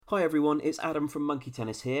Hi everyone, it's Adam from Monkey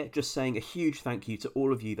Tennis here, just saying a huge thank you to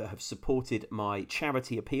all of you that have supported my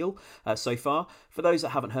charity appeal so far. For those that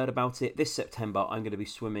haven't heard about it, this September I'm going to be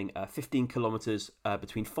swimming 15 kilometres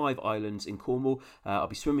between 5 islands in Cornwall. I'll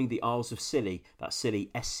be swimming the Isles of Scilly, that's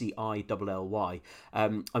Scilly, Scilly. I'm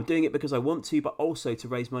doing it because I want to, but also to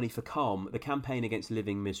raise money for Calm, the campaign against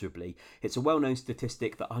living miserably. It's a well-known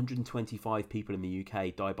statistic that 125 people in the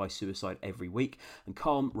UK die by suicide every week, and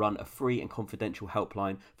Calm run a free and confidential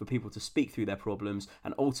helpline for people to speak through their problems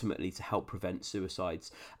and ultimately to help prevent suicides.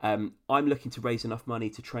 I'm looking to raise enough money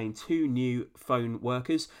to train 2 new phone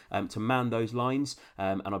workers to man those lines,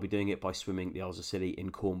 and I'll be doing it by swimming the Isles of Scilly in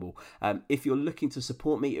Cornwall. If you're looking to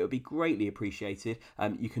support me, it would be greatly appreciated.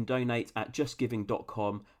 You can donate at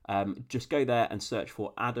justgiving.com. Just go there and search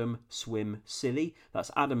for Adam Swim Scilly. That's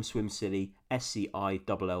Adam Swim Scilly, Scilly.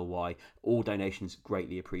 All donations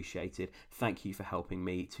greatly appreciated. Thank you for helping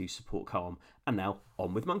me to support Calm. And now,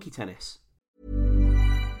 on with Monkey Tennis.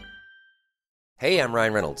 Hey, I'm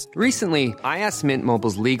Ryan Reynolds. Recently, I asked Mint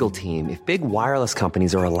Mobile's legal team if big wireless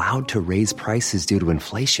companies are allowed to raise prices due to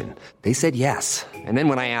inflation. They said yes. And then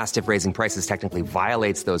when I asked if raising prices technically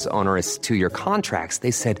violates those onerous 2-year contracts,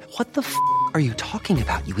 they said, "What the f*** are you talking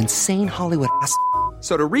about, you insane Hollywood ass?"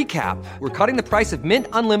 So to recap, we're cutting the price of Mint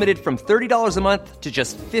Unlimited from $30 a month to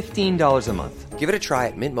just $15 a month. Give it a try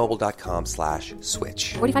at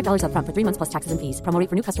mintmobile.com/switch. $45 up front for 3 months plus taxes and fees. Promo rate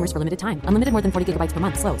for new customers for limited time. Unlimited more than 40 gigabytes per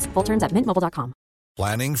month. Slows full terms at mintmobile.com.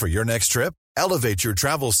 Planning for your next trip? Elevate your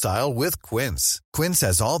travel style with Quince. Quince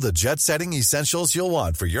has all the jet-setting essentials you'll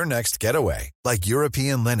want for your next getaway, like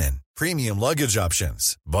European linen, premium luggage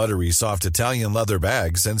options, buttery soft Italian leather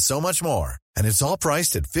bags, and so much more. And it's all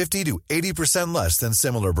priced at 50 to 80% less than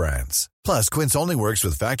similar brands. Plus, Quince only works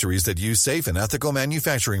with factories that use safe and ethical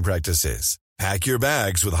manufacturing practices. Pack your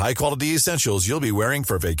bags with high-quality essentials you'll be wearing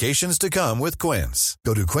for vacations to come with Quince.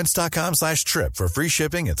 Go to quince.com/trip for free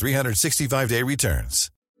shipping and 365-day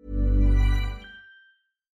returns.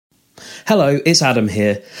 Hello, it's Adam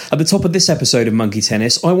here. At the top of this episode of Monkey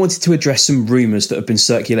Tennis, I wanted to address some rumours that have been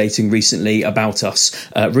circulating recently about us.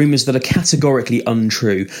 Rumours that are categorically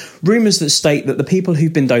untrue. Rumours that state that the people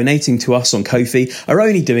who've been donating to us on Ko-fi are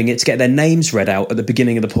only doing it to get their names read out at the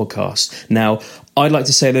beginning of the podcast. Now, I'd like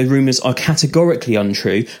to say those rumours are categorically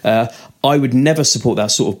untrue. I would never support that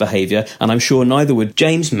sort of behaviour, and I'm sure neither would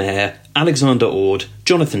James Mayer, Alexander Ord,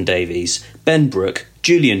 Jonathan Davies, Ben Brooke,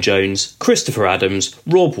 Julian Jones, Christopher Adams,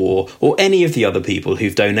 Rob Waugh, or any of the other people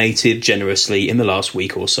who've donated generously in the last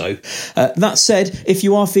week or so. That said, if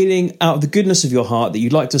you are feeling out of the goodness of your heart that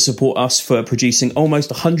you'd like to support us for producing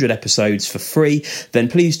almost 100 episodes for free, then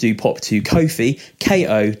please do pop to Ko-fi,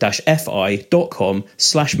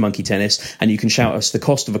 ko-fi.com/monkeytennis, and you can shout us the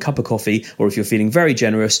cost of a cup of coffee, or if you're feeling very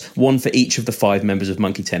generous, one for each of the 5 members of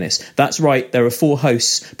Monkey Tennis. That's right, there are 4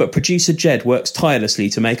 hosts, but producer Jed works tirelessly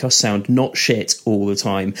to make us sound not shit all the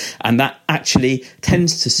time, and that actually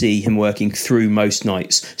tends to see him working through most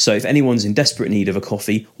nights. So if anyone's in desperate need of a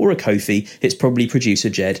coffee or a Ko-fi, it's probably producer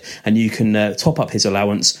Jed, and you can top up his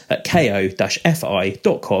allowance at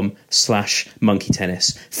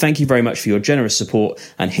ko-fi.com/monkeytennis. Thank you very much for your generous support,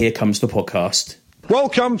 and here comes the podcast.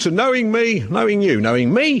 Welcome to Knowing Me, Knowing You.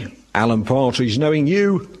 Knowing me, Alan Partridge. Knowing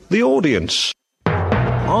you, the audience.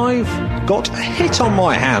 I've got a hit on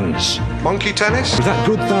my hands. Monkey tennis? Is that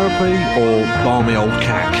good therapy or balmy old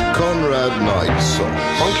cack? Conrad Knight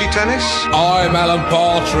socks. Monkey tennis? I'm Alan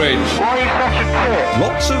Partridge. Why are you such a prick?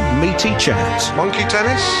 Lots of meaty chat. Monkey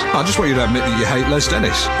tennis? I just want you to admit that you hate Les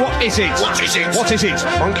Dennis. What is it? What is it? What is it?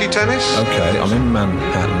 Monkey tennis? Okay, I'm in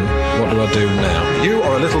Manhattan. What do I do now? You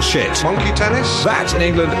are a little shit. Monkey tennis? That in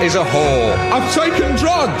England is a whore. I've taken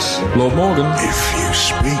drugs. Lord Morgan. If you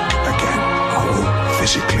speak again, I will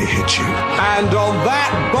physically hit you. And on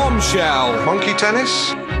that bombshell. Monkey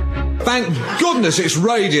tennis? Thank goodness it's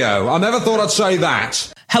radio. I never thought I'd say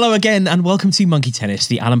that. Hello again, and welcome to Monkey Tennis,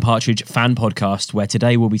 the Alan Partridge fan podcast, where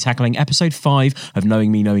today we'll be tackling episode 5 of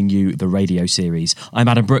Knowing Me, Knowing You, the radio series. I'm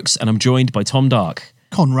Adam Brooks, and I'm joined by Tom Dark,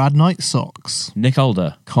 Conrad Knight Socks, Nick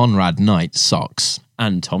Older, Conrad Knight Socks,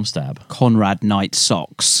 and Tom Stab, Conrad Knight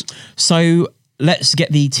Socks. So let's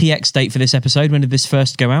get the TX date for this episode. When did this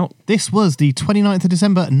first go out? This was the 29th of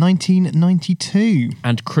December 1992.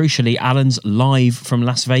 And crucially, Alan's live from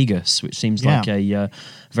Las Vegas, which seems like a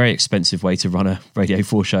very expensive way to run a Radio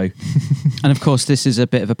 4 show. And of course, this is a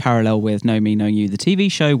bit of a parallel with Know Me, Know You, the TV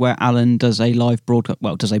show, where Alan does a live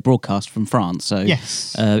broadcast from France. So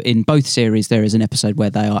yes. In both series, there is an episode where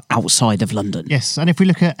they are outside of London. Yes, and if we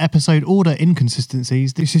look at episode order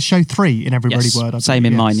inconsistencies, this is show 3 in every bloody word. Same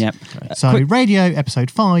in mine, yep. So Radio Radio, Episode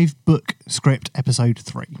 5, Book, Script, Episode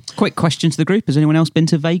 3. Quick question to the group. Has anyone else been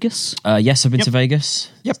to Vegas? Yes, I've been to Vegas.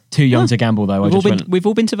 Yep. Too young to gamble, though. We've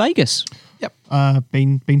all been to Vegas. Yep.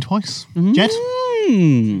 Been twice. Jed?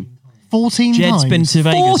 14 Jed's times. been to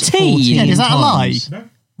Vegas 14 Yeah, is that a lie? times.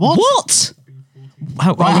 What?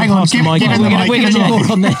 Right, hang on. Give it the mic. We're going to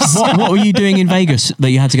more on this. What were you doing in Vegas that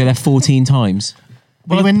you had to go there 14 times?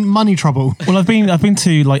 Were you in money trouble? Well, I've been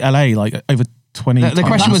to like LA like over 20 times. The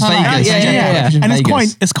question was Vegas. Yeah. And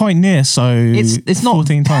it's quite near, so it's not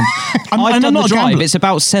 14 times. I've done the not a drive. gambler. It's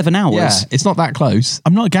about 7 hours. Yeah, it's not that close.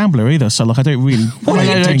 I'm not a gambler either, so like I don't really.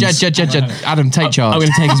 Jed, Adam, take charge. I'm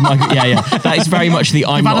going to take his mic. Yeah. That is very much the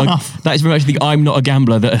I'm not a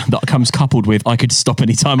gambler that comes coupled with I could stop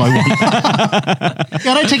any time I want.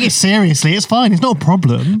 Yeah, I don't take it seriously. It's fine. It's not a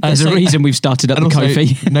problem. There's a reason we've started up the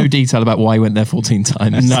Kofi. No detail about why he went there 14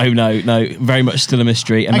 times. No. Very much still a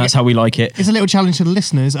mystery, and that's how we like it. It's a little challenge to the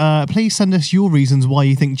listeners. Please send us your reasons why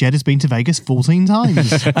you think Jed has been to Vegas 14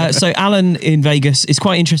 times. So Alan in Vegas is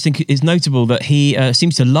quite interesting. It's notable that he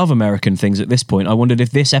seems to love American things at this point. I wondered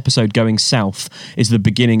if this episode going south is the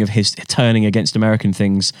beginning of his turning against American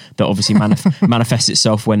things that obviously manifests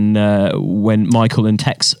itself when Michael and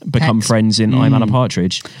Tex become friends in I'm Alan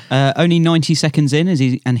Partridge. Only 90 seconds in,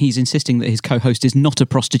 and he's insisting that his co-host is not a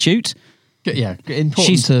prostitute. Yeah,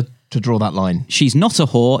 important to draw that line. She's not a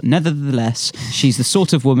whore, nevertheless, she's the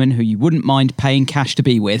sort of woman who you wouldn't mind paying cash to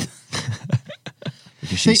be with.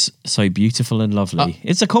 Because she's so beautiful and lovely.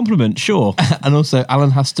 It's a compliment, sure. And also,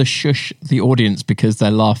 Alan has to shush the audience because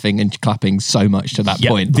they're laughing and clapping so much to that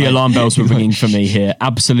point. The alarm bells were ringing for me here.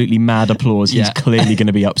 Absolutely mad applause. He's clearly going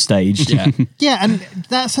to be upstaged. Yeah, and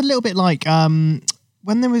that's a little bit like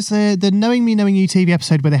when there was the Knowing Me, Knowing You TV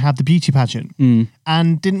episode where they had the beauty pageant.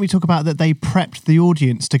 And didn't we talk about that they prepped the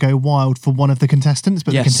audience to go wild for one of the contestants,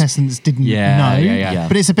 but the contestants didn't know? Yeah.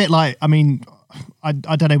 But it's a bit like, I mean, I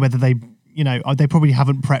don't know whether they probably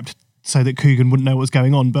haven't prepped so that Coogan wouldn't know what's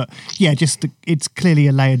going on. But yeah, it's clearly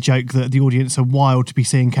a layered joke that the audience are wild to be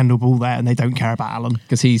seeing Kendall Ball there and they don't care about Alan.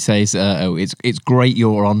 Because he says, it's great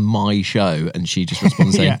you're on my show. And she just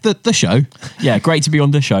responds saying, the show. Yeah, great to be on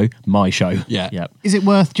the show. My show. Yeah. Is it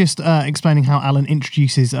worth just explaining how Alan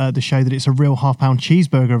introduces the show, that it's a real half-pound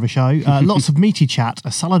cheeseburger of a show? Lots of meaty chat,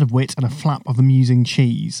 a salad of wit and a flap of amusing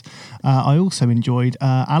cheese. I also enjoyed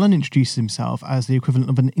Alan introduces himself as the equivalent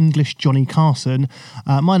of an English Johnny Carson.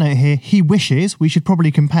 My note here, he wishes we should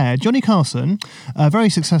probably compare. Johnny Carson, a very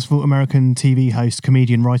successful American TV host,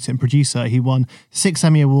 comedian, writer and producer. He won 6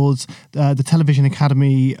 Emmy Awards, the Television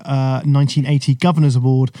Academy 1980 Governors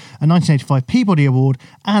Award, a 1985 Peabody Award,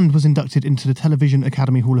 and was inducted into the Television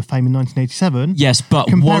Academy Hall of Fame in 1987. Yes, but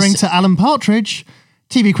comparing to Alan Partridge,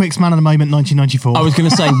 TV Quick's Man of the Moment 1994. I was going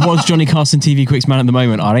to say, was Johnny Carson TV Quick's Man at the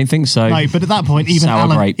Moment? I don't think so. No, but at that point, even Sour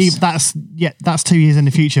Alan, grapes. that's 2 years in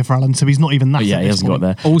the future for Alan, so he's not even that. Yeah, he hasn't got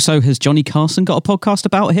there. Also, has Johnny Carson got a podcast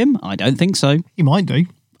about him? I don't think so. He might do.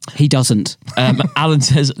 He doesn't. Alan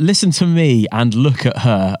says, listen to me and look at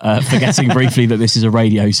her, forgetting briefly that this is a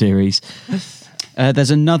radio series.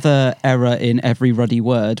 There's another error in every ruddy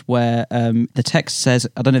word where the text says,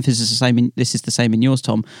 I don't know if this is the same in yours,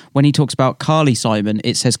 Tom. When he talks about Carly Simon,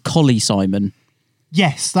 it says Collie Simon.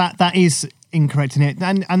 Yes, that is incorrect in it,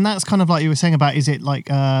 and that's kind of like you were saying about, is it like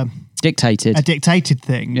dictated, a dictated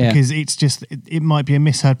thing? Yeah. Because it's just it might be a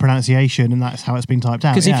misheard pronunciation, and that's how it's been typed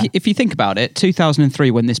out. Because if you think about it,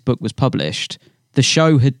 2003 when this book was published, the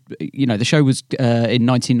show was in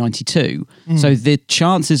 1992, so the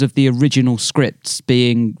chances of the original scripts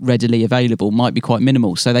being readily available might be quite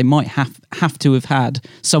minimal. So they might have to have had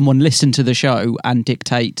someone listen to the show and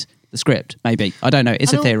dictate the script. Maybe, I don't know.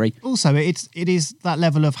 It's a theory. Also, it is that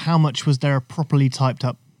level of how much was there a properly typed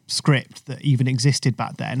up script that even existed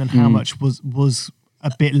back then, and how much was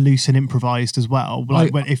a bit loose and improvised as well.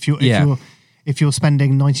 Like if you're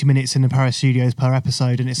spending 90 minutes in the Paris studios per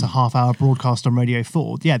episode and it's a half-hour broadcast on Radio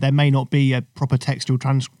 4, there may not be a proper textual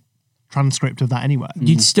transcript of that anywhere.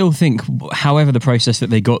 You'd still think, however the process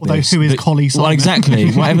that they got this... who is Collie Simon? Well,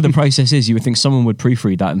 exactly. Whatever the process is, you would think someone would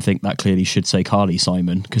proofread that and think that clearly should say Carly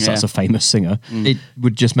Simon, because that's a famous singer. It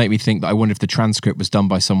would just make me think that I wonder if the transcript was done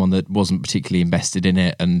by someone that wasn't particularly invested in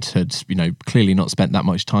it and had, clearly not spent that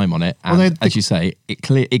much time on it. And as you say, it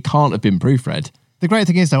can't have been proofread. The great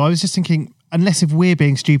thing is, though, I was just thinking, unless if we're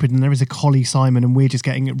being stupid and there is a Collie Simon and we're just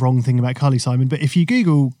getting it wrong thing about Carly Simon, but if you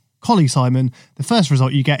Google Collie Simon, the first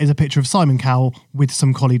result you get is a picture of Simon Cowell with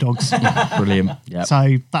some collie dogs. Brilliant. Yep.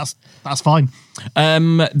 So that's fine.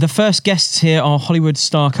 The first guests here are Hollywood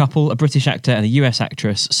star couple, a British actor and a US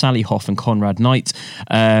actress, Sally Hoff and Conrad Knight.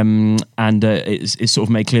 It's sort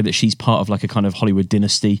of made clear that she's part of like a kind of Hollywood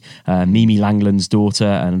dynasty, Mimi Langland's daughter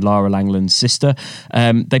and Lara Langland's sister.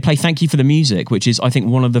 They play Thank You for the Music, which is, I think,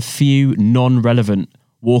 one of the few non-relevant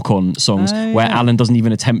walk-on songs where Alan doesn't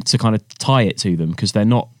even attempt to kind of tie it to them because they're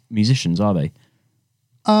not musicians, are they?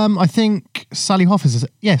 I think Sally Hoff is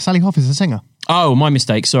a singer. Oh, my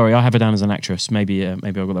mistake. Sorry, I have her down as an actress. Maybe I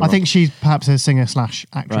got that wrong. I think she's perhaps a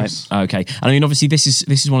singer/actress. Right. Okay. And I mean, obviously, this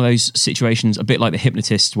is one of those situations, a bit like The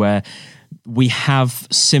Hypnotist, where we have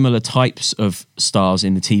similar types of stars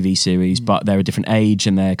in the TV series, but they're a different age,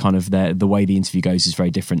 and they're kind of the way the interview goes is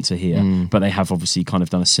very different to here. But they have obviously kind of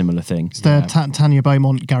done a similar thing. It's the Tanya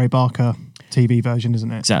Beaumont, Gary Barker TV version,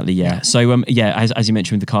 isn't it? Exactly, yeah. So, as you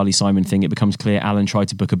mentioned with the Carly Simon thing, it becomes clear Alan tried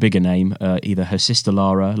to book a bigger name, either her sister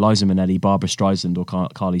Lara, Liza Minnelli, Barbara Streisand, or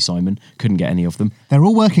Carly Simon. Couldn't get any of them. They're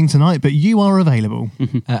all working tonight, but you are available.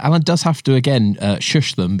 Alan does have to, again,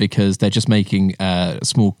 shush them because they're just making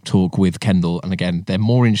small talk with Kendall. And again, they're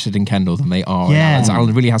more interested in Kendall than they are in Alan. So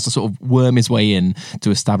Alan really has to sort of worm his way in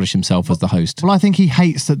to establish himself as the host. Well, I think he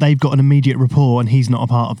hates that they've got an immediate rapport and he's not a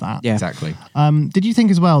part of that. Yeah, exactly. Did you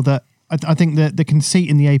think as well that I think that the conceit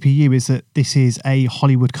in the APU is that this is a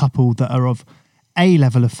Hollywood couple that are of a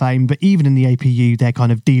level of fame, but even in the APU, they're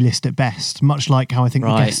kind of D-list at best, much like how I think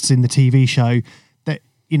the guests in the TV show, that,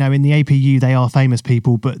 you know, in the APU, they are famous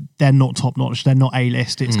people, but they're not top-notch, they're not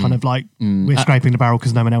A-list. It's kind of like we're scraping the barrel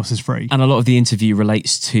because no one else is free. And a lot of the interview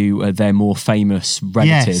relates to their more famous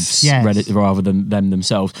relatives rather than them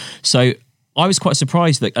themselves. So I was quite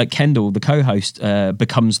surprised that Kendall, the co-host,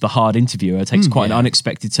 becomes the hard interviewer, takes quite an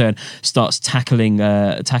unexpected turn, starts tackling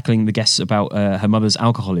the guests about her mother's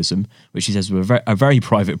alcoholism, which she says was a very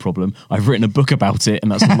private problem. I've written a book about it,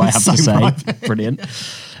 and that's all I have to say. Private. Brilliant.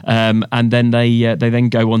 And then they then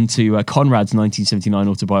go on to Conrad's 1979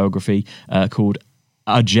 autobiography called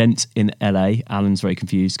A Gent in LA. Alan's very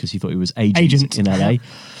confused because he thought it was Agent in LA.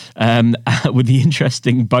 With the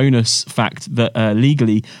interesting bonus fact that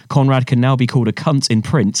legally Conrad can now be called a cunt in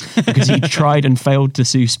print because he tried and failed to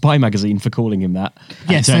sue Spy Magazine for calling him that.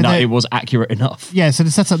 Yeah, it turned out it was accurate enough. Yeah, so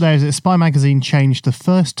the setup there is that Spy Magazine changed the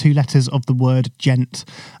first two letters of the word gent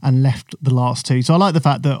and left the last two. So I like the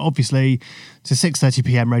fact that obviously it's a 6:30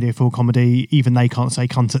 p.m. Radio 4 comedy, even they can't say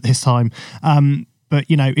cunt at this time. But,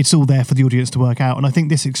 you know, it's all there for the audience to work out. And I think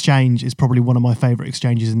this exchange is probably one of my favourite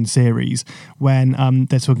exchanges in the series when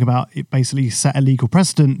they're talking about it basically set a legal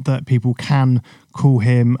precedent that people can call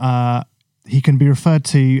him, he can be referred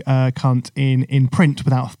to cunt in print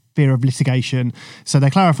without fear of litigation. So they're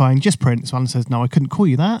clarifying just print. So Alan says, no, I couldn't call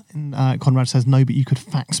you that. And Conrad says, no, but you could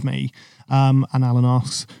fax me. And Alan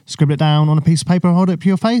asks, scribble it down on a piece of paper and hold it up to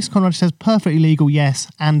your face. Conrad says, perfectly legal, yes,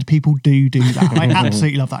 and people do that. I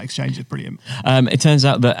absolutely love that exchange. It's brilliant. It turns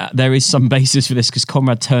out that there is some basis for this because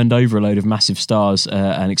Conrad turned over a load of massive stars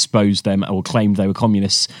and exposed them or claimed they were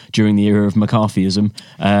communists during the era of McCarthyism.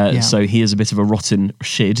 So he is a bit of a rotten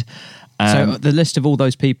shid. So the list of all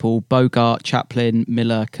those people, Bogart, Chaplin,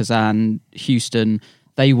 Miller, Kazan, Houston,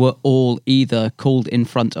 they were all either called in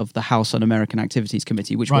front of the House Un-American Activities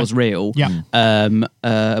Committee, which was real,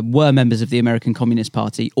 were members of the American Communist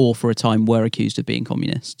Party, or for a time were accused of being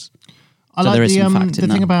communists. I like the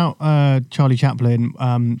thing about Charlie Chaplin.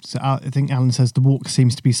 So I think Alan says the walk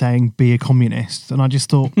seems to be saying be a communist, and I just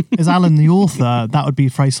thought, as Alan the author, that would be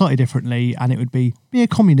phrased slightly differently, and it would be a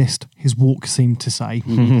communist. His walk seemed to say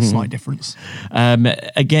slight difference.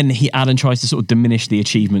 Again, Alan tries to sort of diminish the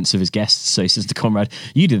achievements of his guests. So he says to Conrad,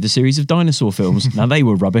 "You did the series of dinosaur films. Now they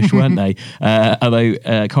were rubbish, weren't they?"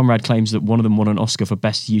 Although Conrad claims that one of them won an Oscar for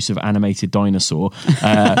best use of animated dinosaur.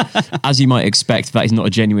 As you might expect, that is not a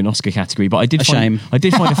genuine Oscar category. But I did find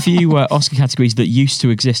a few Oscar categories that used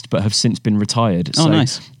to exist but have since been retired. Oh,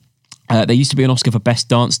 nice. There used to be an Oscar for Best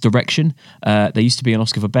Dance Direction. There used to be an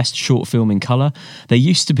Oscar for Best Short Film in Colour. There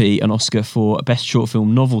used to be an Oscar for Best Short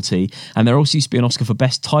Film Novelty. And there also used to be an Oscar for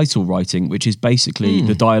Best Title Writing, which is basically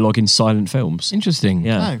the dialogue in silent films. Interesting.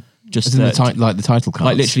 Yeah. Oh. Just like the title cards.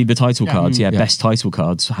 Like literally the title cards, Best Title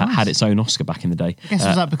Cards had its own Oscar back in the day. I guess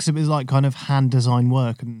was that because it was like kind of hand design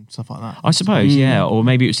work and stuff like that? I suppose, or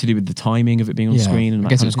maybe it was to do with the timing of it being on screen. And I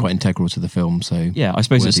guess it was quite integral to the film. So yeah, I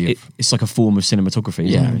suppose it's like a form of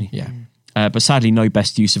cinematography. But sadly, no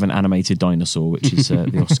best use of an animated dinosaur, which is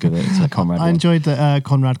the Oscar that Conrad won. I enjoyed that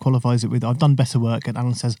Conrad qualifies it with, I've done better work, and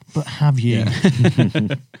Alan says, but have you?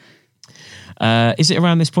 Is it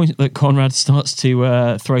around this point that Conrad starts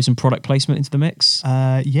to throw some product placement into the mix?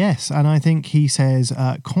 Yes, and I think he says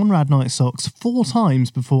Conrad Night Socks 4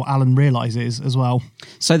 times before Alan realises as well.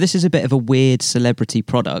 So this is a bit of a weird celebrity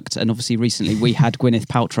product, and obviously recently we had Gwyneth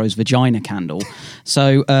Paltrow's vagina candle.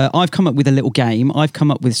 So I've come up with a little game. I've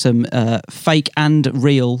come up with some fake and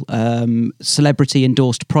real celebrity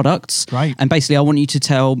endorsed products. Right. And basically I want you to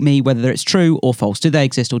tell me whether it's true or false. Do they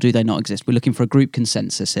exist or do they not exist? We're looking for a group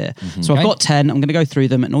consensus here. So I've got 10. I'm going to go through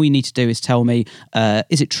them, and all you need to do is tell me,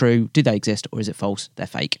 is it true, do they exist, or is it false, they're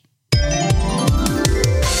fake?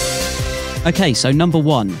 Okay, so number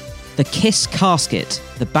 1, the Kiss casket.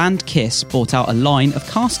 The band Kiss brought out a line of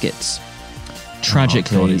caskets.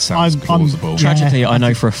 Tragically, it sounds plausible. Tragically, I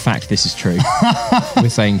know for a fact this is true. We're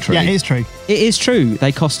saying true. Yeah, it is true. It is true.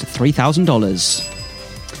 They cost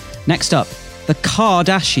 $3,000. Next up, the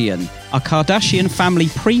Kardashian. A Kardashian family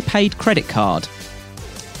prepaid credit card.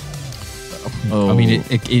 I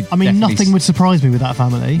mean, nothing would surprise me with that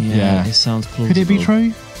family. Yeah, it sounds plausible. Could it be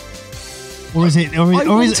true? Or is it?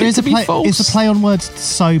 Or is the play on words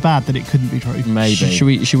so bad that it couldn't be true? Maybe.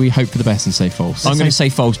 Should we hope for the best and say false? I'm going to say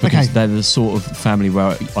false because they're the sort of family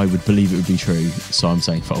where I would believe it would be true. So I'm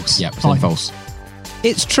saying false. Yeah, saying false.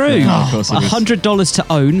 It's true. Yeah, of course it is. $100 to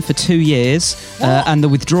own for 2 years, and the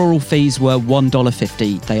withdrawal fees were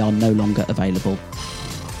 $1.50. They are no longer available.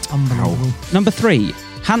 Unbelievable. Number 3.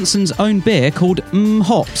 Hanson's own beer called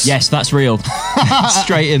Hops. Yes, that's real.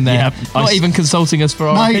 Straight in there. Yep. Not even consulting us for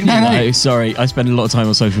our opinion. No. Sorry, I spend a lot of time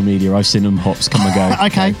on social media. I've seen Hops come and go.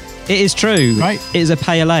 Okay. It is true. Right. It is a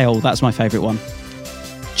pale ale. That's my favourite one.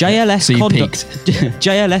 JLS So you condoms.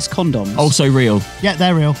 JLS condoms. Also real. Yeah,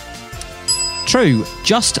 they're real. True.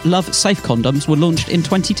 Just Love Safe condoms were launched in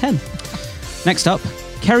 2010. Next up,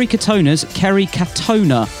 Kerry Katona's Kerry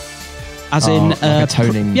Katona. As in like a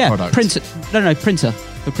toning product. Printer. No, printer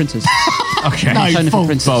for printers. Okay. No, Toner for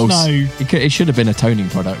printers. False. No. It should have been a toning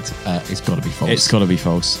product. It's got to be false. It's got to be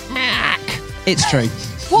false. It's true.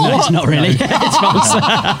 What? No, it's not really. No. It's false.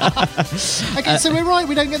 Okay, so we're right.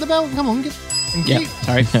 We don't get the belt. Come on. Thank you.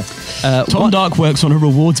 Sorry. Tom Dark works on a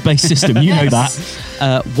rewards-based system. You know that.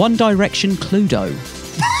 One Direction Cluedo.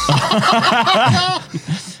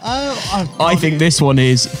 I think this one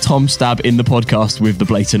is Tom Stab in the podcast with the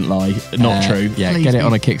blatant lie. Not true. Yeah, Please get it be.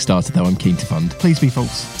 on a Kickstarter though. I'm keen to fund. Please be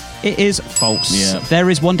false. It is false. Yeah. There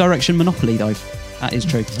is One Direction Monopoly, though. That is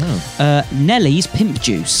true. Nellie's Pimp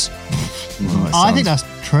Juice. I think that's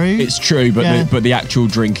true. It's true, but Yeah. the actual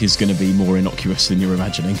drink is going to be more innocuous than you're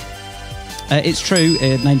imagining. It's true,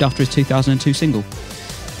 named after his 2002 single.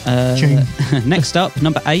 Tune. Next up,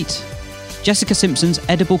 number 8, Jessica Simpson's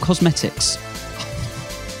Edible Cosmetics.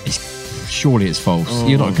 Surely it's false.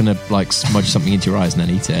 You're not going to like smudge something into your eyes and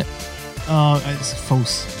then eat it. It's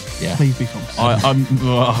false. Yeah. Please be false.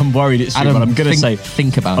 I'm worried it's true, Adam, but I'm going to say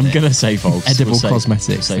think about it. I'm going to say false. Edible We'll say-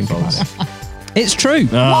 cosmetics. Say Think false. about it. It's true.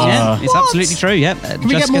 Yeah, it's absolutely true. Yeah. Can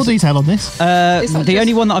we get more detail on this? The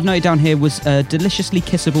only one that I've noted down here was deliciously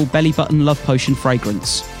kissable belly button love potion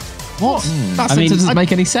fragrance. What? That I mean, sentence doesn't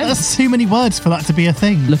make any sense. That's too many words for that to be a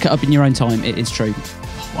thing. Look it up in your own time. It is true.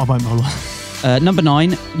 I won't bother. Number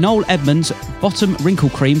 9, Noel Edmonds bottom wrinkle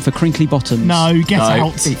cream for crinkly bottoms. No, get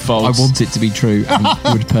out. False. I want it to be true and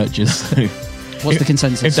would purchase. What's the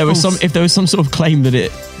consensus? If there was some sort of claim that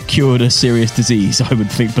it cured a serious disease, I would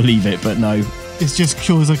believe it, but no. It's just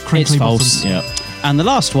cures a crinkly It's false. bottom. Yeah. And the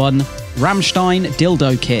last one, Rammstein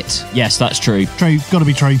dildo kit. Yes, that's true. True. Got to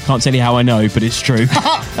be true. Can't tell you how I know, but it's true.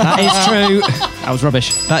 That is true. That was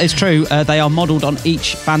rubbish. That is true. They are modelled on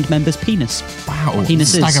each band member's penis. Wow.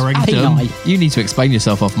 Penises. Staggering. Peni. You need to explain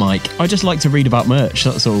yourself off mic. I just like to read about merch,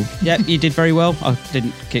 that's all. Yeah, you did very well. I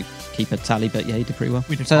didn't keep a tally, but yeah, you did pretty well.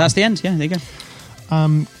 We did So fine. that's the end. Yeah, there you go.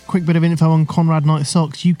 Quick bit of info on Conrad Night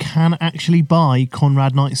Socks. You can actually buy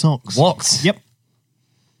Conrad Night Socks. What? Yep.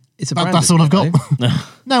 It's a That's all I've got.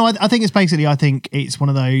 No, I think it's basically, I think it's one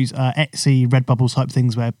of those Etsy, Redbubble type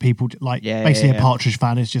things where people like, basically a Partridge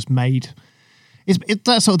fan is just made. It's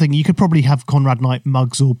that sort of thing. You could probably have Conrad Night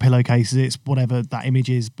mugs or pillowcases. It's whatever that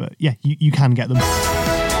image is. But yeah, you can get them.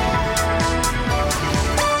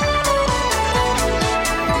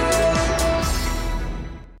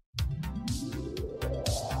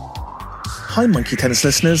 Hi Monkey Tennis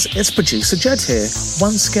listeners, it's producer Jed here,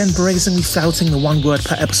 once again brazenly flouting the one word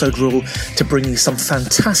per episode rule to bring you some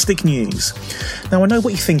fantastic news. Now I know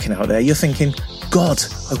what you're thinking out there, you're thinking, God,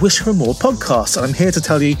 I wish there were more podcasts, and I'm here to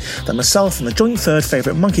tell you that myself and the joint third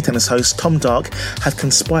favourite Monkey Tennis host, Tom Dark, have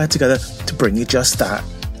conspired together to bring you just that.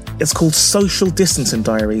 It's called Social Distancing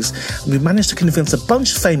Diaries, and we've managed to convince a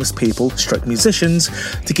bunch of famous people, stroke musicians,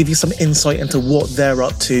 to give you some insight into what they're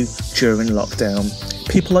up to during lockdown.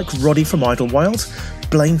 people like Roddy from Idlewild,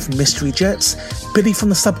 Blaine from Mystery Jets, Billy from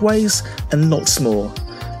the Subways, and lots more.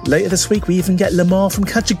 Later this week, we even get Lamar from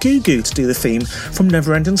Kajagoogoo to do the theme from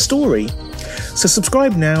Neverending Story. So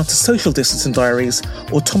subscribe now to Social Distancing Diaries,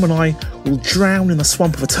 or Tom and I will drown in the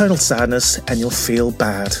swamp of eternal sadness and you'll feel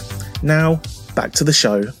bad. Now, back to the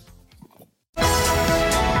show.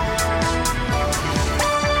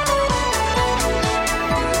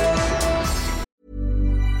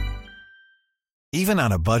 Even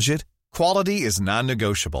on a budget, quality is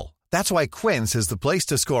non-negotiable. That's why Quince is the place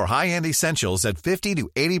to score high-end essentials at 50 to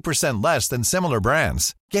 80% less than similar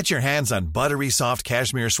brands. Get your hands on buttery soft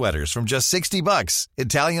cashmere sweaters from just $60,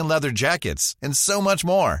 Italian leather jackets, and so much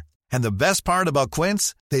more. And the best part about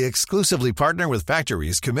Quince, they exclusively partner with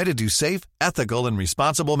factories committed to safe, ethical, and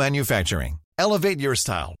responsible manufacturing. Elevate your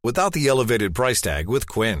style without the elevated price tag with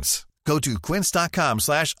Quince. Go to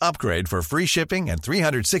quince.com/upgrade for free shipping and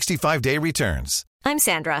 365-day returns. I'm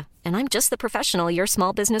Sandra, and I'm just the professional your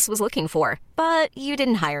small business was looking for. But you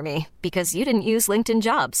didn't hire me because you didn't use LinkedIn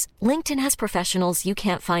Jobs. LinkedIn has professionals you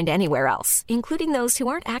can't find anywhere else, including those who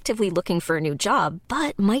aren't actively looking for a new job,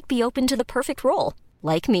 but might be open to the perfect role,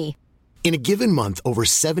 like me. In a given month, over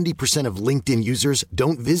 70% of LinkedIn users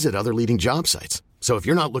don't visit other leading job sites. So if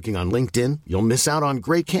you're not looking on LinkedIn, you'll miss out on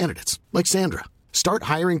great candidates, like Sandra. Start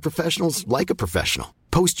hiring professionals like a professional.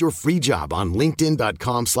 Post your free job on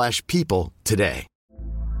linkedin.com/people today.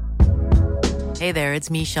 Hey there, it's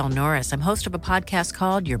Michelle Norris. I'm host of a podcast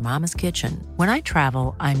called Your Mama's Kitchen. When I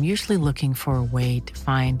travel, I'm usually looking for a way to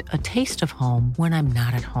find a taste of home when I'm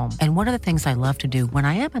not at home. And one of the things I love to do when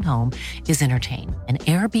I am at home is entertain. And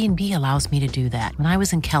Airbnb allows me to do that. When I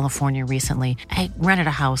was in California recently, I rented a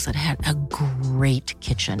house that had a great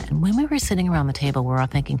kitchen. And when we were sitting around the table, we're all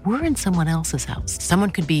thinking, we're in someone else's house. Someone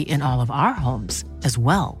could be in all of our homes as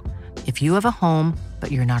well. If you have a home, but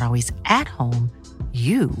you're not always at home,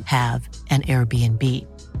 you have an Airbnb.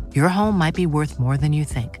 Your home might be worth more than you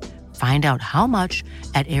think. Find out how much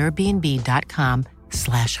at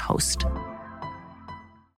airbnb.com/host.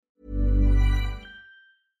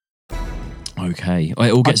 Okay,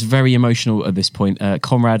 it all gets very emotional at this point. We found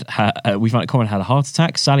out Conrad had a heart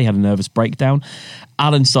attack. Sally had a nervous breakdown.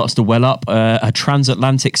 Alan starts to well up, a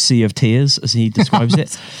transatlantic sea of tears, as he describes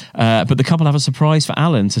it. But the couple have a surprise for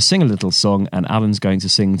Alan to sing a little song, and Alan's going to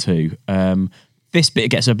sing too. This bit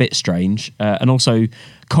gets a bit strange, and also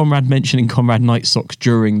Conrad mentioning Conrad Night Socks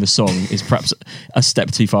during the song is perhaps a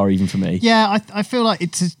step too far even for me. Yeah, I feel like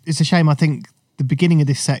it's a shame. I think the beginning of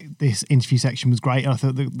this interview section was great. I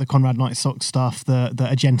thought the Conrad Night Socks stuff, the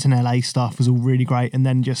Agent in LA stuff was all really great, and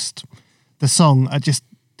then just the song, just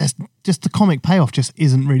the comic payoff just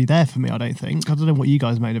isn't really there for me. I don't think. I don't know what you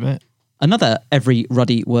guys made of it. Another every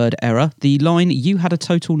ruddy word error. The line, "You had a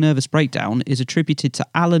total nervous breakdown," is attributed to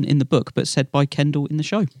Alan in the book, but said by Kendall in the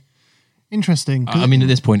show. Interesting. I mean, at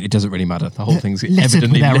this point, it doesn't really matter. The whole thing's littered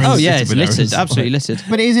evidently with errors. Oh yeah, it's littered, absolutely littered.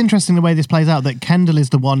 But it is interesting the way this plays out, that Kendall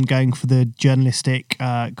is the one going for the journalistic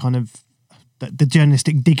kind of the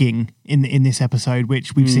journalistic digging in this episode,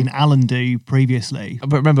 which we've seen Alan do previously.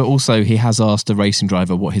 But remember, also, he has asked a racing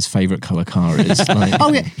driver what his favourite colour car is.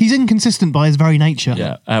 Oh yeah, he's inconsistent by his very nature.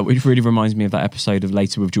 Yeah, which really reminds me of that episode of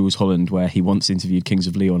Later with Jules Holland, where he once interviewed Kings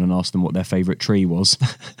of Leon and asked them what their favourite tree was.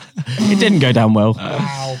 It didn't go down well.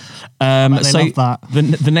 Wow. So love that.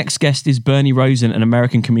 The next guest is Bernie Rosen, an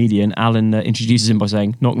American comedian. Alan introduces him by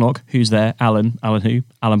saying, "Knock, knock. Who's there?" Alan. Alan who?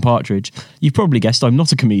 Alan Partridge. You've probably guessed I'm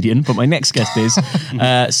not a comedian, but my next guest is.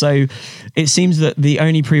 So it seems that the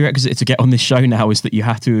only prerequisite to get on this show now is that you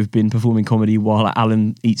have to have been performing comedy while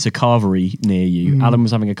Alan eats a carvery near you. Alan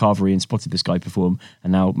was having a carvery and spotted this guy perform,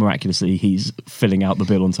 and now miraculously he's filling out the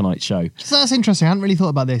bill on tonight's show. So that's interesting. I hadn't really thought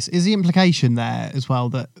about this. Is the implication there as well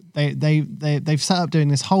that they've set up doing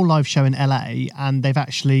this whole live show in LA and they've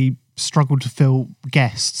actually struggled to fill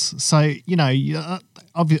guests? So, you know,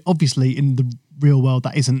 obviously in the real world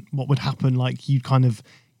that isn't what would happen. Like, you kind of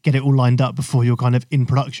get it all lined up before you're kind of in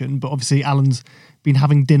production. But obviously Alan's been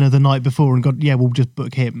having dinner the night before and we'll just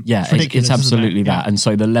book him. Yeah, it's absolutely that. Yeah. And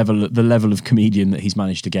so the level of comedian that he's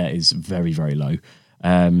managed to get is very, very low.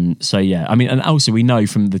 So yeah, I mean, and also we know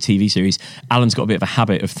from the TV series, Alan's got a bit of a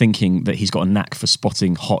habit of thinking that he's got a knack for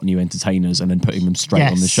spotting hot new entertainers and then putting them straight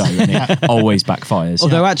on the show, and it always backfires.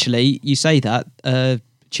 Although actually, you say that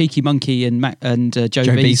Cheeky Monkey and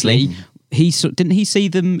Joe Beasley. Didn't he see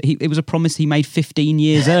them? It was a promise he made 15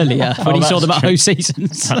 years earlier when he saw them at host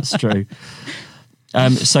seasons. That's true.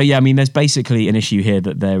 So yeah, I mean, there's basically an issue here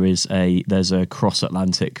that there's a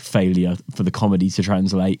cross-Atlantic failure for the comedy to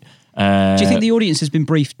translate. Do you think the audience has been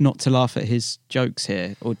briefed not to laugh at his jokes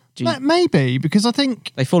here, or maybe because I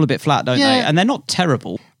think they fall a bit flat, don't they? And they're not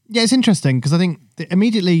terrible. Yeah, it's interesting because I think that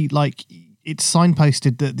immediately, like, it's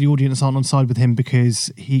signposted that the audience aren't on side with him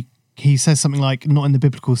because he says something like, not in the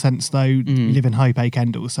biblical sense, though, you live in hope,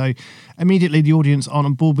 Kendall. So immediately the audience aren't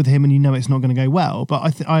on board with him and you know it's not going to go well.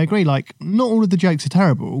 But I agree, like, not all of the jokes are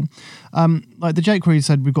terrible. Like the joke where he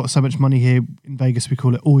said, we've got so much money here in Vegas, we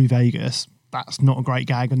call it Oi Vegas. That's not a great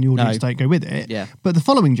gag and the audience don't go with it. Yeah. But the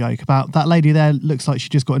following joke about that lady there looks like she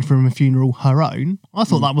just got in from a funeral her own, I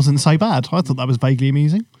thought that wasn't so bad. I thought that was vaguely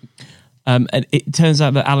amusing. And it turns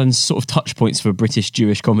out that Alan's sort of touch points for British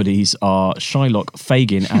Jewish comedies are Shylock,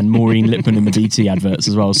 Fagin, and Maureen Lipman in the BT adverts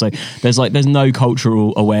as well. So there's no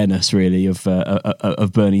cultural awareness really of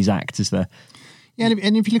Bernie's act, is there? Yeah,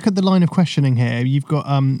 and if you look at the line of questioning here, you've got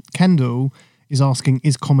Kendall is asking,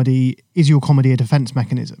 is your comedy a defense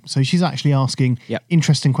mechanism? So she's actually asking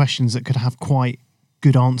interesting questions that could have quite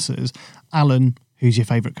good answers. Alan, who's your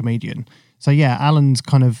favourite comedian? So yeah, Alan's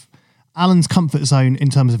comfort zone in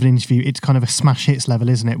terms of an interview, it's kind of a smash hits level,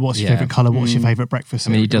 isn't it? What's your favourite colour? What's your favourite breakfast?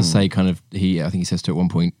 I mean, he does say I think he says to at one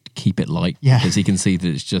point, keep it light. Yeah. Because he can see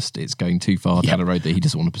that it's going too far down a road that he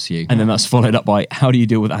doesn't want to pursue. And then that's followed up by, how do you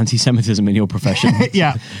deal with anti-Semitism in your profession?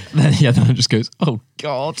 Yeah. Then it just goes, oh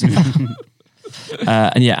God.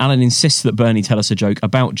 Alan insists that Bernie tell us a joke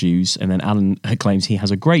about Jews, and then Alan claims he has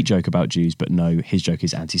a great joke about Jews, but no, his joke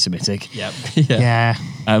is anti-Semitic. Yeah.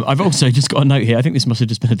 I've also just got a note here. I think this must have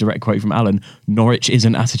just been a direct quote from Alan. Norwich is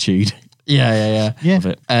an attitude. Yeah.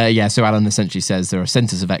 So Alan essentially says there are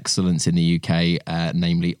centres of excellence in the UK,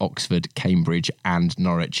 namely Oxford, Cambridge, and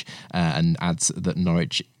Norwich, and adds that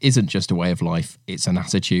Norwich isn't just a way of life; it's an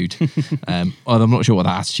attitude. I'm not sure what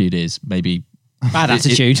that attitude is. Maybe. Bad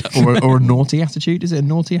attitude. or a naughty attitude. Is it a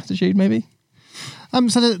naughty attitude, maybe?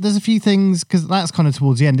 So there's a few things, because that's kind of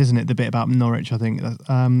towards the end, isn't it? The bit about Norwich, I think. So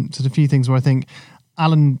there's a few things where I think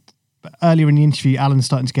earlier in the interview, Alan's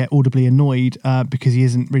starting to get audibly annoyed because he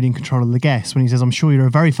isn't really in control of the guests when he says, I'm sure you're a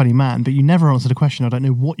very funny man, but you never answered a question. I don't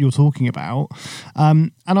know what you're talking about.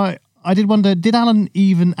 And I did wonder, did Alan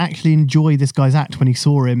even actually enjoy this guy's act when he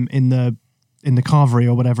saw him in the carvery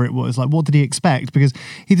or whatever it was? Like, what did he expect? Because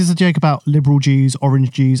he does a joke about liberal Jews,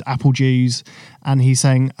 orange Jews, apple Jews, and he's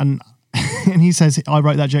saying, and he says, I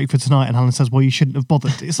wrote that joke for tonight, and Alan says, well, you shouldn't have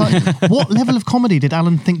bothered. It's like, what level of comedy did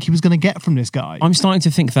Alan think he was going to get from this guy? I'm starting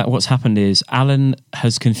to think that what's happened is Alan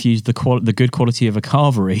has confused the good quality of a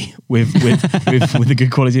carvery with the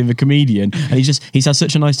good quality of a comedian, and he's had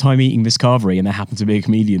such a nice time eating this carvery, and there happened to be a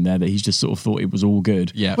comedian there that he's just sort of thought it was all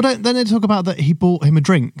good. Yeah. Well, then they talk about that he bought him a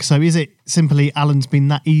drink. So is it simply Alan's been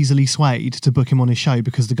that easily swayed to book him on his show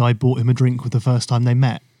because the guy bought him a drink with the first time they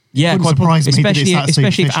met? Yeah, quite surprise me,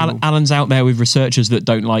 especially if Alan's out there with researchers that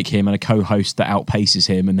don't like him and a co-host that outpaces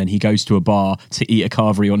him, and then he goes to a bar to eat a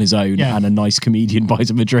carvery on his own, and a nice comedian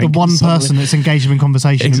buys him a drink. The one person that's engaged him in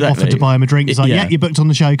conversation and offered to buy him a drink is like, you're booked on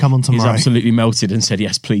the show, come on tomorrow. He's absolutely melted and said,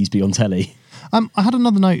 yes, please be on telly. I had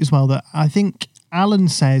another note as well that I think Alan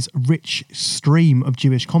says rich stream of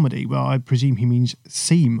Jewish comedy. Well, I presume he means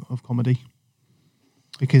seam of comedy,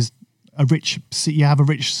 because you have a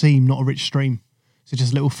rich seam, not a rich stream. So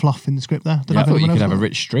just a little fluff in the script there. I thought you could have a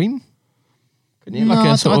rich stream. Couldn't you?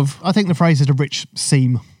 I think the phrase is a rich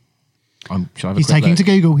seam. He's taking to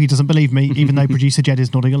Google. He doesn't believe me, even though producer Jed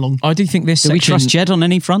is nodding along. I do think this section... Do we trust Jed on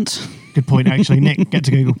any front? Good point, actually. Nick, get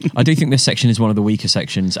to Google. I do think this section is one of the weaker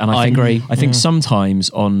sections. And I agree. I think sometimes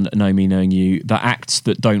on Know Me, Knowing You, the acts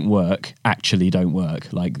that don't work actually don't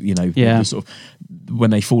work. Like, the sort of,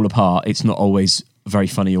 when they fall apart, it's not always very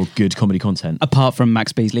funny or good comedy content. Apart from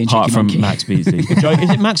Max Beasley and Cheeky Monkey. Max Beasley. Is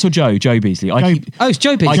it Max or Joe? Joe Beasley. It's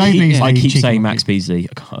Joe Beasley. I keep saying Max Beasley.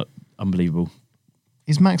 Unbelievable.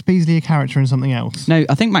 Is Max Beasley a character in something else? No,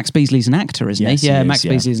 I think Max Beasley's an actor, isn't he? Yeah, Max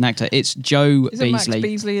Beasley is an actor. It's Joe Beasley. Max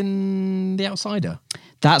Beasley in The Outsider?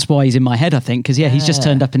 That's why he's in my head, I think, because he's just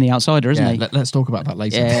turned up in The Outsider, isn't he? Let's talk about that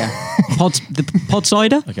later. Yeah. Pod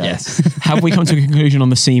cider? Okay. Yes. Have we come to a conclusion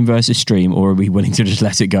on the seam versus stream, or are we willing to just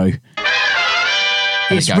let it go?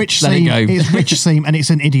 It's rich seam. It's rich seam, and it's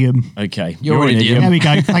an idiom. Okay, you're an idiom. There we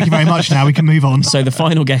go. Thank you very much. Now we can move on. So the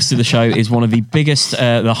final guest of the show is one of the biggest,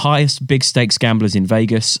 the highest big stakes gamblers in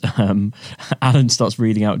Vegas. Alan starts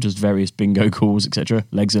reading out just various bingo calls, etc.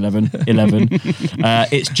 Legs 11.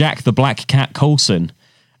 It's Jack the Black Cat Coulson.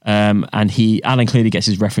 And Alan clearly gets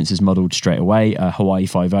his references muddled straight away. Hawaii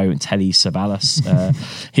Five-0 and Telly Savalas.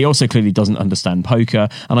 He also clearly doesn't understand poker.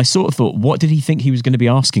 And I sort of thought, what did he think he was going to be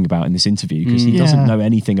asking about in this interview? Because he doesn't know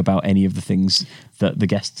anything about any of the things that the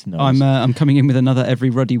guest knows. I'm coming in with another Every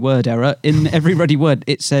Ruddy Word error. In Every Ruddy Word,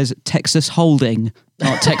 it says Texas Holding,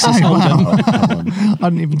 not Texas Hold'em. I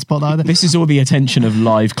didn't even spot that either. This is all the attention of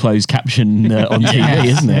live closed caption on TV,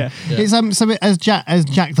 isn't it? It's so as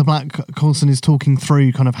Jack the Black Coulson is talking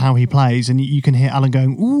through kind of how he plays, and you can hear Alan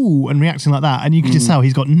going ooh and reacting like that, and you can just tell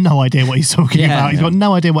he's got no idea what he's talking about. He's got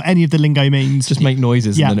no idea what any of the lingo means. Just make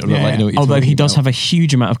noises and then it'll look like you know what you're Although he does have a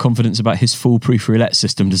huge amount of confidence about his foolproof roulette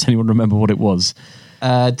system. Does anyone remember what it was?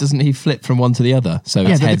 Doesn't he flip from one to the other? So yeah,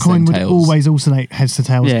 it's that the heads coin and would tails. always alternate heads to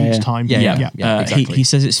tails each time. Yeah, exactly. He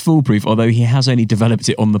says it's foolproof, although he has only developed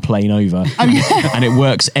it on the plane over. And it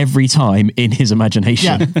works every time in his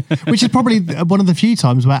imagination. Yeah. Which is probably one of the few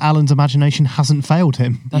times where Alan's imagination hasn't failed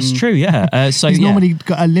him. That's true, yeah. So he's normally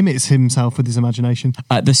limits himself with his imagination.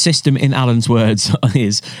 The system, in Alan's words,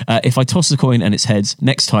 is if I toss the coin and it's heads,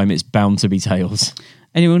 next time it's bound to be tails.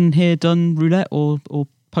 Anyone here done roulette or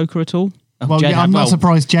poker at all? Well, I'm not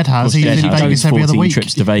surprised Jed has. He's in Vegas every other week.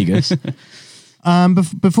 Trips to Vegas.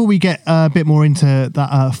 Before we get a bit more into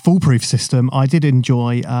that foolproof system, I did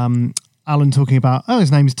enjoy Alan talking about,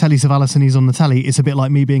 his name's Telly Savalas and he's on the telly. It's a bit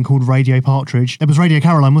like me being called Radio Partridge. There was Radio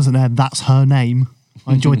Caroline, wasn't there? That's her name.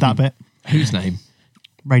 I enjoyed that bit. Whose name?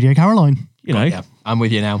 Radio Caroline. You know. Yeah, I'm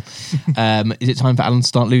with you now. Is it time for Alan to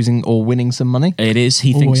start losing or winning some money? It is.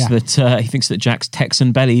 He thinks that Jack's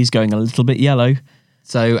Texan belly is going a little bit yellow.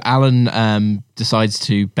 So Alan decides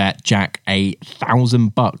to bet Jack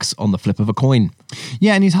 $1,000 on the flip of a coin.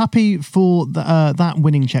 Yeah, and he's happy for that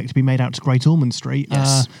winning check to be made out to Great Ormond Street.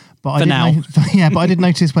 Yes. But I did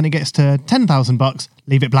notice when it gets to $10,000,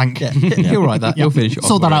 leave it blank. Yeah. He'll write that. He'll finish it off.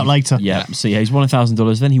 Sort that out later. Yeah. So he's won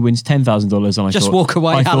 $1,000. Then he wins $10,000. And I just thought, walk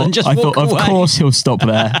away, Alan. I thought, of course, he'll stop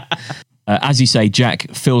there. As you say, Jack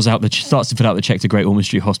starts to fill out the check to Great Ormond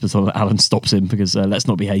Street Hospital, and Alan stops him because let's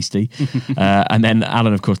not be hasty. And then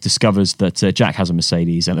Alan, of course, discovers that Jack has a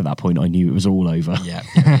Mercedes, and at that point, I knew it was all over. Yeah.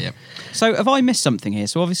 So have I missed something here?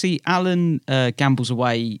 So obviously, Alan gambles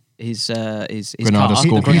away his Granada car,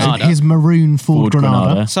 Scorpio. the Granada. His maroon Ford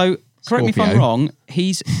Granada. So correct me if I'm wrong.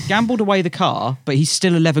 He's gambled away the car, but he's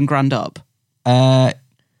still 11 grand up. No,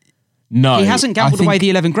 he hasn't gambled away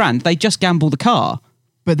the 11 grand. They just gamble the car.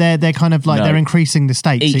 But they're kind of like they're increasing the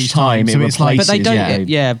stakes each time. So it's like, but they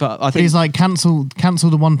don't. But I think he's like cancel the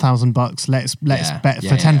 $1,000. Let's bet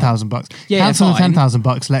for $10,000. Yeah, cancel the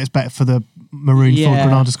 $10,000. Let's bet for the maroon Ford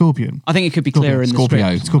Granada Scorpion. I think it could be clearer in the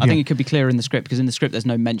script. Scorpio. I think it could be clearer in the script because in the script there's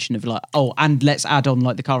no mention of like and let's add on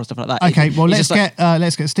like the car and stuff like that. Okay, let's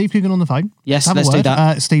get Steve Coogan on the phone. Yes, let's do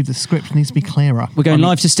that. Steve, the script needs to be clearer. We're going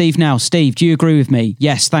live to Steve now. Steve, do you agree with me?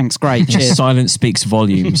 Yes, thanks, great. Cheers. Silence speaks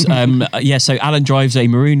volumes. So Alan drives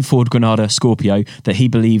a maroon Ford Granada Scorpio that he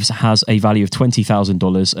believes has a value of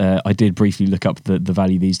 $20,000. I did briefly look up the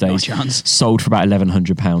value these days. No chance. Sold for about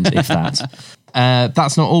 £1,100, if that.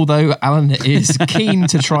 That's not all, though. Alan is keen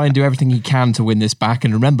to try and do everything he can to win this back.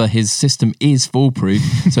 And remember, his system is foolproof.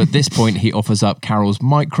 So at this point, he offers up Carol's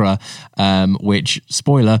Micra, which,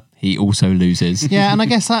 spoiler, he also loses. Yeah, and I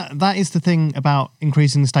guess that is the thing about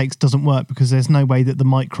increasing the stakes doesn't work because there's no way that the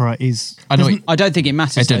Micra is... I don't think it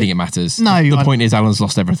matters. I don't think it matters. No. The point is Alan's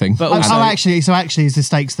lost everything. But also, actually is the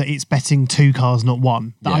stakes that it's betting 2 cars, not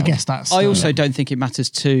 1. Yeah. I guess that's... I also don't think it matters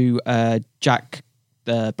to Jack...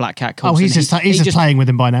 Black Cat Coulson. He's just playing with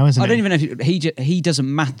him by now, isn't he? I don't even know if he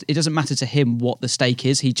doesn't matter. It doesn't matter to him what the stake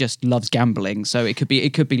is. He just loves gambling. So it could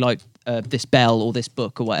be like this bell or this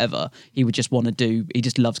book or whatever. He would just want to do. He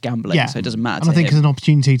just loves gambling. Yeah. So it doesn't matter. And I think it's an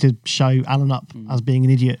opportunity to show Alan up as being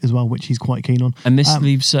an idiot as well, which he's quite keen on. And this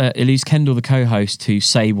leaves Kendall, the co-host, to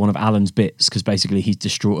say one of Alan's bits because basically he's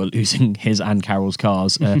distraught at losing his and Carol's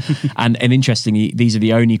cars. And interestingly, these are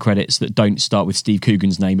the only credits that don't start with Steve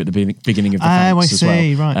Coogan's name at the beginning of the thanks as well.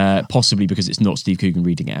 Right. Possibly because it's not Steve Coogan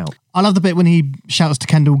reading it out. I love the bit when he shouts to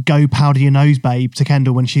Kendall, "Go powder your nose, babe," to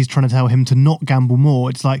Kendall when she's trying to tell him to not gamble more.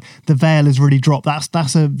 It's like the veil has really dropped.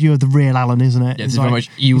 That's a view of the real Alan, isn't it? Yeah, it's very much,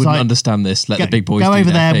 you wouldn't understand this. Let the big boys go do over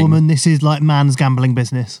their there, thing. woman. This is like man's gambling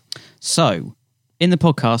business. So, in the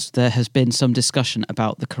podcast, there has been some discussion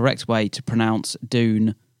about the correct way to pronounce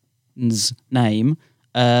Dune's name.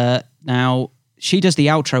 Now, she does the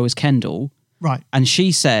outro as Kendall. Right. And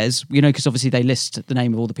she says, because obviously they list the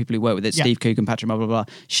name of all the people who work with it, Steve Coogan, Patrick, blah, blah, blah.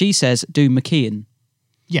 She says Dune McKeon.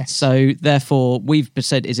 Yes. So, therefore, we've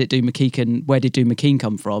said, is it Dune McKeon? Where did Dune McKeon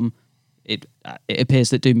come from? It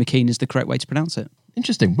appears that Dune McKeon is the correct way to pronounce it.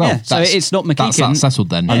 Interesting. Well, so it's not McKeon. That's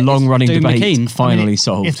settled then. A long-running Dune debate McKeon. finally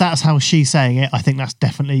solved. If that's how she's saying it, I think that's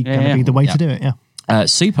definitely going to be the way to do it, yeah.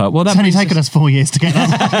 Super. Well, it's only taken us 4 years to get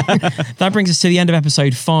that. That brings us to the end of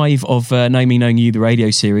episode 5 of Know Me, Knowing You, the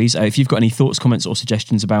radio series. If you've got any thoughts, comments, or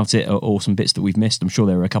suggestions about it, or some bits that we've missed, I'm sure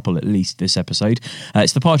there are a couple at least this episode.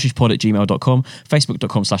 It's thepartridgepod@gmail.com,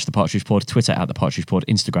 facebook.com/thepartridgepod, Twitter @thepartridgepod,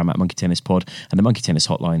 Instagram @monkeytennispod, and the Monkey Tennis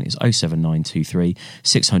hotline is 07923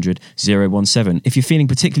 600 017. If you're feeling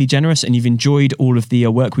particularly generous and you've enjoyed all of the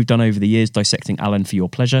work we've done over the years dissecting Alan for your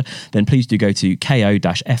pleasure, then please do go to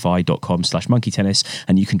ko-fi.com/monkeytennis,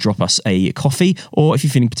 and you can drop us a coffee, or if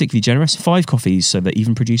you're feeling particularly generous, 5 coffees so that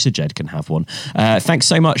even producer Jed can have one. Thanks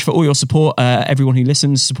so much for all your support. Everyone who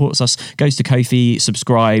listens, supports us, goes to Ko-fi,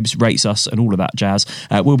 subscribes, rates us, and all of that jazz.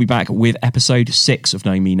 We'll be back with episode 6 of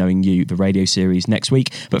Knowing Me, Knowing You, the radio series, next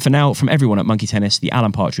week. But for now, from everyone at Monkey Tennis, the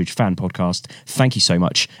Alan Partridge fan podcast, thank you so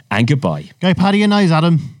much, and goodbye. Go paddy your nose,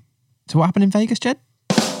 Adam. So what happened in Vegas, Jed?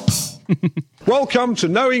 Welcome to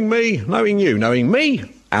Knowing Me, Knowing You. Knowing me,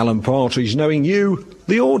 Alan Partridge, knowing you,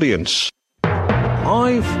 the audience.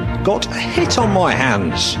 I've got a hit on my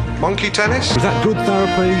hands. Monkey tennis? Is that good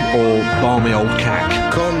therapy or balmy old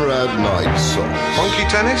cack? Conrad Knight socks. Monkey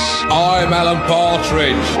tennis? I'm Alan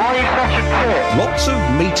Partridge. Why are you such a prick? Lots of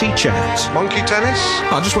meaty chat. Monkey tennis?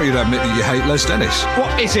 I just want you to admit that you hate Les Dennis.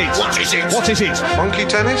 What is it? What is it? What is it? Monkey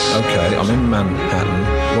tennis? Okay, I'm in Manhattan.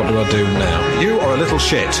 What do I do now? You are a little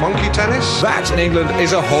shit. Monkey tennis? That in England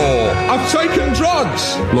is a whore. I've taken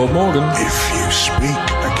drugs. Lord Morgan. If you speak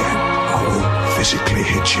again, I will physically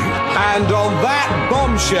hit you. And on that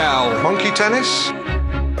bombshell. Monkey tennis?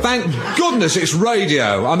 Thank goodness it's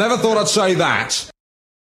radio. I never thought I'd say that.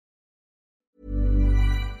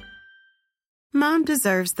 Mom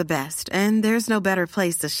deserves the best, and there's no better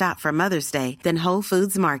place to shop for Mother's Day than Whole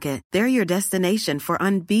Foods Market. They're your destination for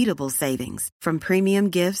unbeatable savings, from premium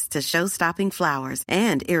gifts to show-stopping flowers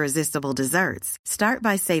and irresistible desserts. Start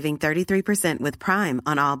by saving 33% with Prime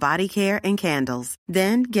on all body care and candles.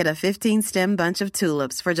 Then get a 15-stem bunch of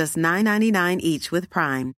tulips for just $9.99 each with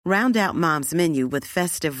Prime. Round out Mom's menu with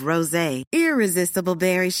festive rosé, irresistible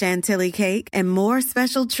berry chantilly cake, and more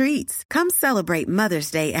special treats. Come celebrate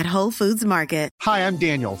Mother's Day at Whole Foods Market. Hi, I'm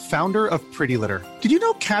Daniel, founder of Pretty Litter. Did you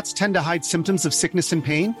know cats tend to hide symptoms of sickness and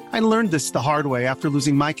pain? I learned this the hard way after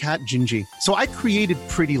losing my cat, Gingy. So I created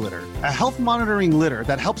Pretty Litter, a health monitoring litter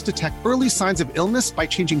that helps detect early signs of illness by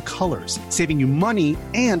changing colors, saving you money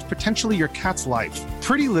and potentially your cat's life.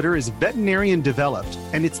 Pretty Litter is veterinarian developed,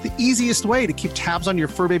 and it's the easiest way to keep tabs on your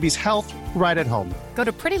fur baby's health right at home. Go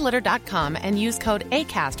to prettylitter.com and use code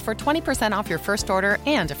ACAST for 20% off your first order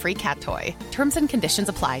and a free cat toy. Terms and conditions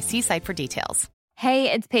apply. See site for details. Hey,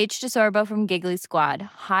 it's Paige DeSorbo from Giggly Squad.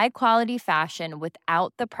 High quality fashion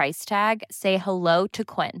without the price tag. Say hello to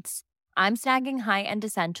Quince. I'm snagging high-end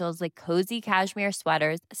essentials like cozy cashmere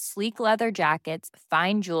sweaters, sleek leather jackets,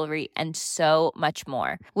 fine jewelry, and so much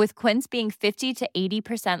more. With Quince being 50 to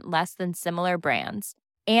 80% less than similar brands.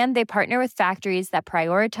 And they partner with factories that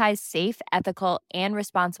prioritize safe, ethical, and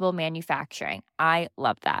responsible manufacturing. I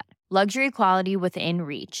love that. Luxury quality within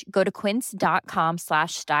reach. Go to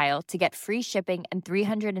quince.com/style to get free shipping and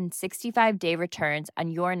 365-day returns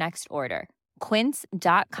on your next order.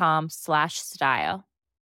 Quince.com/style.